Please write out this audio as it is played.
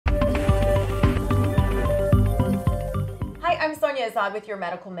I'm Sonia Azad with your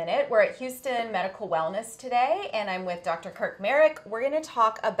Medical Minute. We're at Houston Medical Wellness today, and I'm with Dr. Kirk Merrikh. We're going to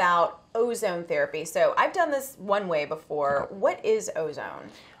talk about ozone therapy. So I've done this one way before. What is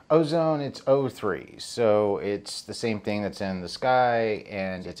ozone? Ozone, it's O3, so it's the same thing that's in the sky,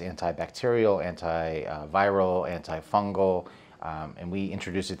 and it's antibacterial, antiviral, antifungal, and we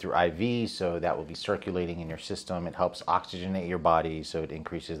introduce it through IV, so that will be circulating in your system. It helps oxygenate your body, so it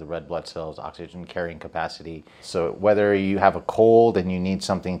increases the red blood cells, oxygen carrying capacity. So whether you have a cold and you need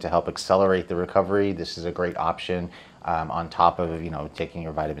something to help accelerate the recovery, this is a great option. On top of taking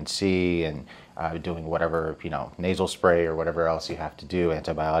your vitamin C and doing whatever nasal spray or whatever else you have to do,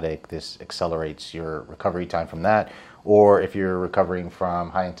 antibiotic, this accelerates your recovery time from that. Or if you're recovering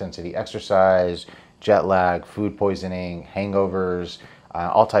from high intensity exercise, jet lag, food poisoning, hangovers,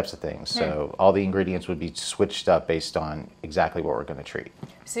 all types of things. So all the ingredients would be switched up based on exactly what we're going to treat.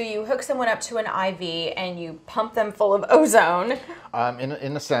 So you hook someone up to an IV and you pump them full of ozone.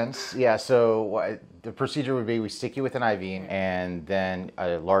 In a sense, yeah. So the procedure would be we stick you with an IV, and then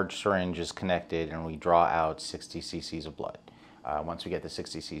a large syringe is connected, and we draw out 60 cc's of blood. Once we get the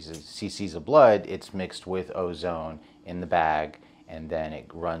 60 cc's of blood, it's mixed with ozone in the bag, and then it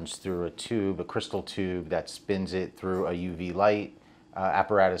runs through a crystal tube that spins it through a UV light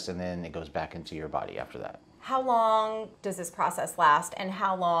apparatus, and then it goes back into your body after that. How long does this process last, and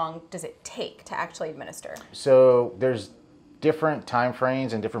how long does it take to actually administer? So there's different time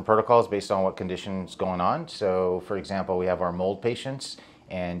frames and different protocols based on what condition's going on. So for example, we have our mold patients,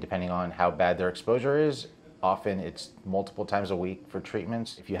 and depending on how bad their exposure is, often it's multiple times a week for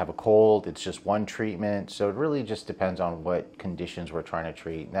treatments. If you have a cold, it's just one treatment. So it really just depends on what conditions we're trying to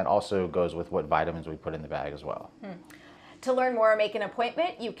treat. And that also goes with what vitamins we put in the bag as well. To learn more or make an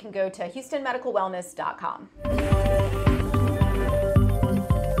appointment, you can go to HoustonMedicalWellness.com.